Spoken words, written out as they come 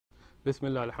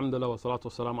Bismillah, alhamdulillah, wa salatu wa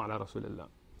salamu ala rasulillah.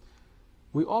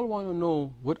 We all want to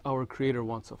know what our Creator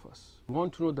wants of us. We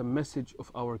want to know the message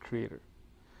of our Creator.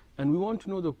 And we want to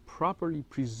know the properly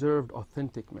preserved,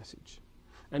 authentic message.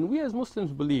 And we as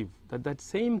Muslims believe that that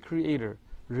same Creator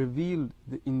revealed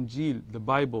the Injil, the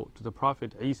Bible, to the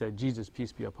Prophet Isa, Jesus,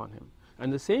 peace be upon him.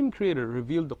 And the same Creator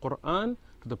revealed the Quran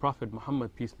to the Prophet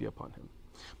Muhammad, peace be upon him.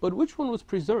 But which one was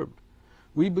preserved?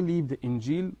 We believe the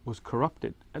Injil was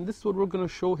corrupted. And this is what we're going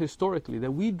to show historically,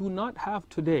 that we do not have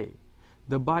today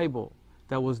the Bible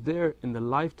that was there in the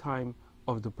lifetime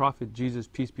of the Prophet Jesus,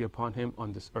 peace be upon him,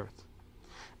 on this earth.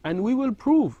 And we will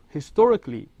prove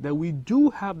historically that we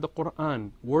do have the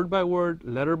Quran, word by word,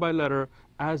 letter by letter,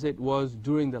 as it was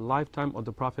during the lifetime of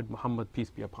the Prophet Muhammad, peace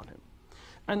be upon him.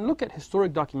 And look at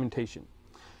historic documentation.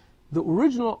 The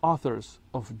original authors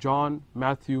of John,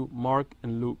 Matthew, Mark,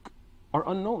 and Luke are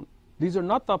unknown. These are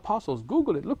not the apostles.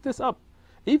 Google it, look this up.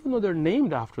 Even though they're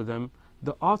named after them,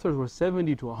 the authors were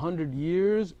 70 to 100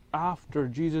 years after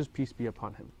Jesus, peace be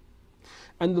upon him.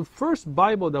 And the first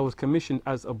Bible that was commissioned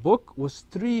as a book was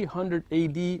 300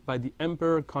 AD by the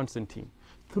Emperor Constantine.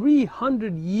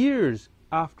 300 years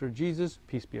after Jesus,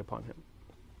 peace be upon him.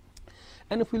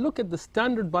 And if we look at the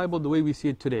standard Bible the way we see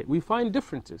it today, we find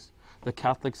differences. The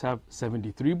Catholics have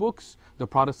 73 books, the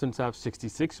Protestants have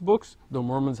 66 books, the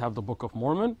Mormons have the Book of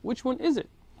Mormon. Which one is it?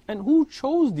 And who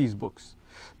chose these books?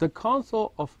 The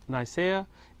Council of Nicaea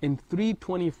in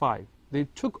 325, they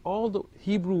took all the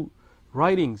Hebrew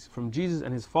writings from Jesus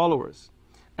and his followers,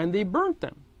 and they burnt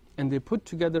them, and they put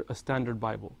together a standard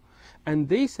Bible. And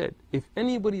they said, if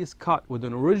anybody is caught with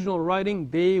an original writing,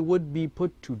 they would be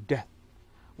put to death.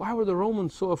 Why were the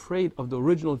Romans so afraid of the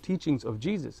original teachings of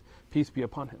Jesus, peace be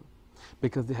upon him?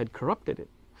 Because they had corrupted it.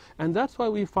 And that's why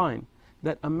we find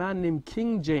that a man named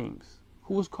King James,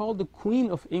 who was called the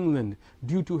Queen of England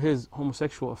due to his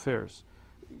homosexual affairs.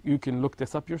 You can look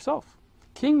this up yourself.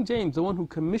 King James, the one who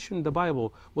commissioned the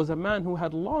Bible, was a man who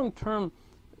had long-term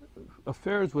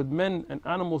affairs with men and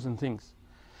animals and things.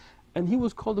 And he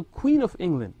was called the Queen of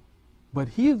England. But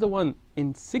he is the one in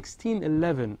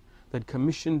 1611 that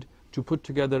commissioned to put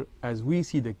together, as we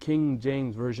see, the King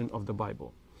James Version of the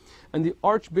Bible. And the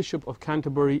Archbishop of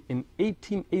Canterbury in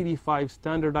 1885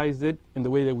 standardized it in the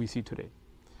way that we see today.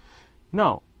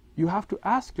 Now, you have to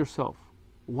ask yourself,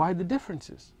 why the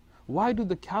differences? Why do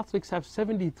the Catholics have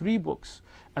 73 books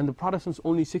and the Protestants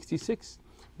only 66?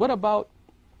 What about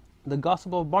the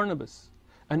Gospel of Barnabas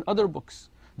and other books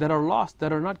that are lost,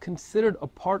 that are not considered a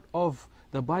part of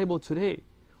the Bible today?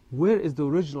 Where is the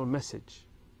original message?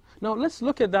 Now let's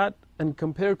look at that and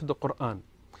compare it to the Quran.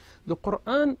 The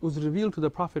Quran was revealed to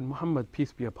the Prophet Muhammad,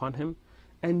 peace be upon him,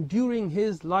 and during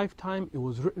his lifetime it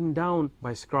was written down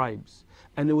by scribes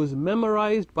and it was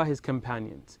memorized by his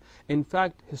companions. In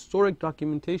fact, historic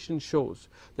documentation shows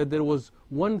that there was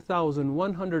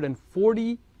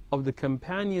 1,140 of the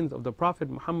companions of the Prophet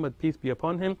Muhammad, peace be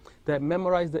upon him, that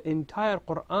memorized the entire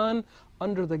Quran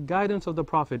under the guidance of the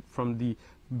Prophet from the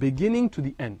beginning to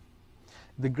the end.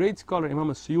 The great scholar Imam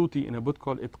al-Suyuti, in a book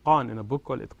called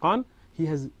Itqan, he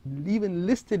has even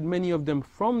listed many of them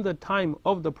from the time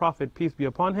of the Prophet, peace be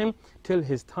upon him, till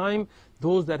his time,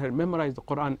 those that had memorized the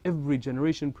Quran, every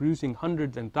generation producing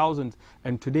hundreds and thousands,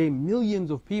 and today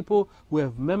millions of people who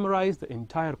have memorized the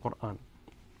entire Quran.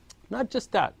 Not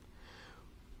just that,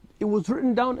 it was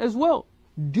written down as well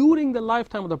during the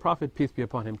lifetime of the Prophet, peace be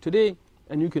upon him. Today,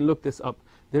 and you can look this up,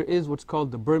 there is what's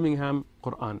called the Birmingham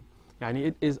Quran. Yani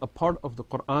it is a part of the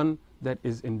Quran that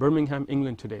is in Birmingham,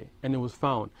 England today, and it was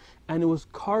found. And it was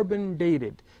carbon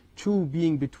dated to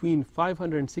being between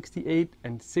 568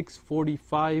 and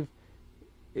 645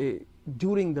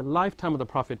 during the lifetime of the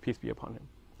Prophet, peace be upon him.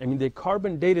 I mean, they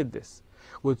carbon dated this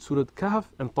with Surah Kahf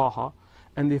and Taha,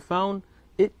 and they found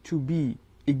it to be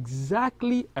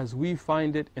exactly as we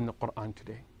find it in the Quran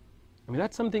today. I mean,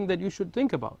 that's something that you should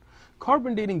think about.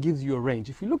 Carbon dating gives you a range.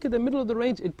 If you look at the middle of the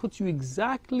range, it puts you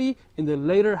exactly in the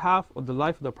later half of the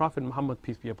life of the Prophet Muhammad,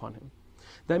 peace be upon him.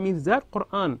 That means that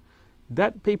Quran,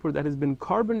 that paper that has been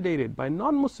carbon dated by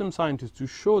non-Muslim scientists to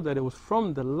show that it was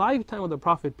from the lifetime of the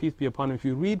Prophet, peace be upon him. If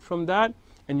you read from that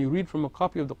and you read from a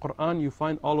copy of the Quran, you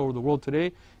find all over the world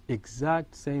today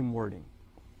exact same wording.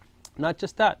 Not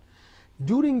just that.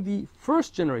 During the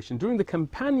first generation, during the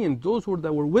companions, those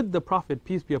that were with the Prophet,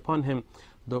 peace be upon him,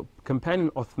 the companion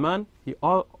Uthman, he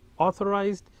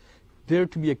authorized there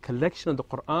to be a collection of the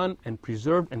Quran and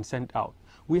preserved and sent out.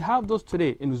 We have those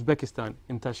today in Uzbekistan,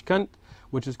 in Tashkent,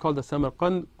 which is called the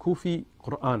Samarkand Kufi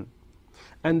Quran.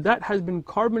 And that has been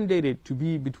carbon dated to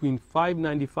be between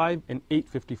 595 and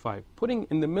 855, putting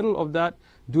in the middle of that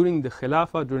during the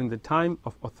Khilafah, during the time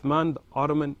of Uthman, the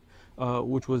Ottoman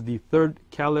which was the third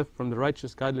caliph from the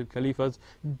righteous guided caliphs,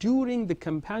 during the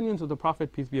companions of the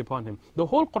Prophet, peace be upon him. The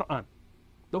whole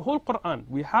Quran,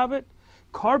 we have it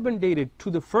carbon dated to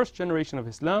the first generation of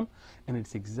Islam, and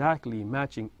it's exactly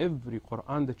matching every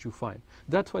Quran that you find.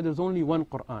 That's why there's only one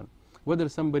Quran. Whether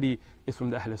somebody is from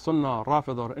the Ahl Sunnah,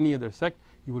 Rafid, or any other sect,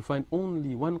 you will find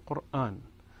only one Quran,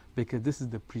 because this is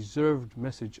the preserved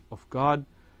message of God.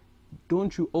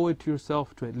 Don't you owe it to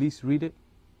yourself to at least read it?